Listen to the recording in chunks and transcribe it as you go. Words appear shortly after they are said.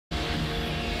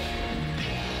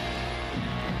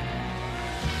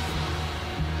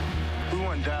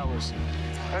want Dallas.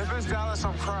 If it's Dallas,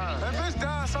 I'm crying. If it's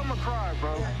Dallas, I'm gonna cry,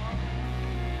 bro.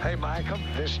 Hey, Micah,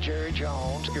 this is Jerry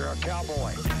Jones. You're a Cowboy.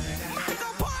 Micah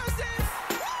Parsons!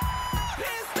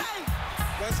 Penn State!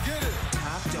 Let's get it.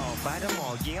 Top dog, fight them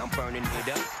all. Yeah, I'm burning it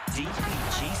up.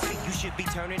 HBGSD, you should be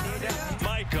turning it up.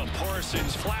 Micah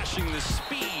Parsons flashing the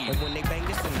speed. And when they bang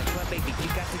this in the club, baby, you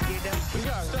got to get up. We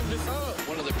gotta step this up.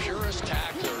 One of the purest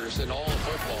tacklers in all of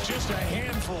football. Just a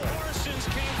handful. Parsons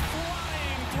came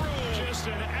flying through. Just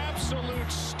an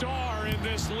absolute star in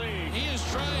this league. He is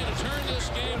trying to turn this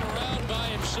game around by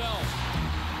himself.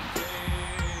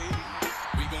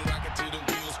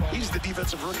 He's the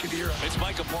defensive rookie of the year. It's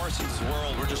Micah Parsons'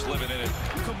 world. We're just living in it.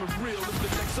 Coming real in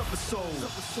the next episode. All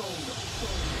right.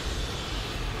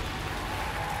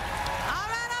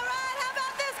 How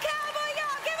about this Cowboy,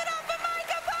 y'all? Give it up for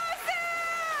Micah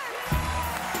Parsons!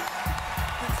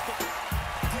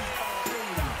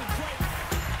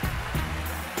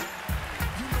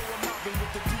 You know I'm mobbing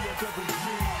with the DOWG.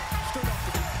 Straight off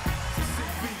the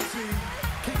CBT.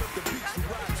 King of the beach, you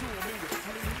ride to him.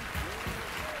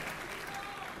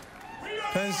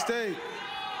 Penn State.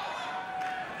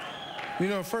 You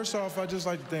know, first off, I just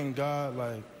like to thank God.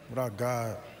 Like, without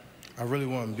God, I really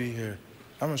wouldn't be here.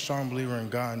 I'm a strong believer in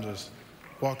God and just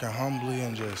walking humbly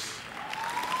and just.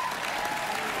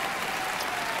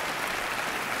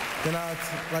 Then I'd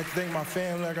like to thank my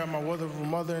family. I got my wonderful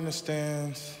mother in the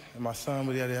stands, and my son,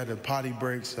 but he had a potty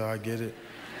break, so I get it.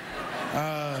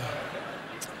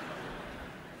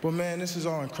 But man, this is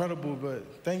all incredible,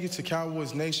 but thank you to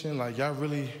Cowboys Nation. Like, y'all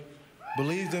really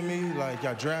believed in me, like,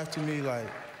 y'all drafted me, like,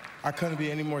 I couldn't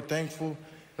be any more thankful.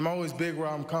 I'm always big where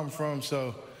I'm coming from,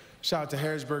 so shout out to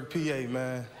Harrisburg, PA,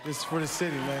 man. This is for the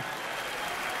city, man.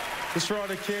 This is for all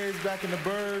the kids back in the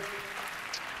Burg.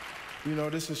 You know,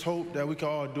 this is hope that we can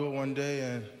all do it one day,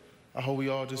 and I hope we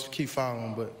all just keep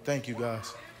following, but thank you,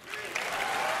 guys.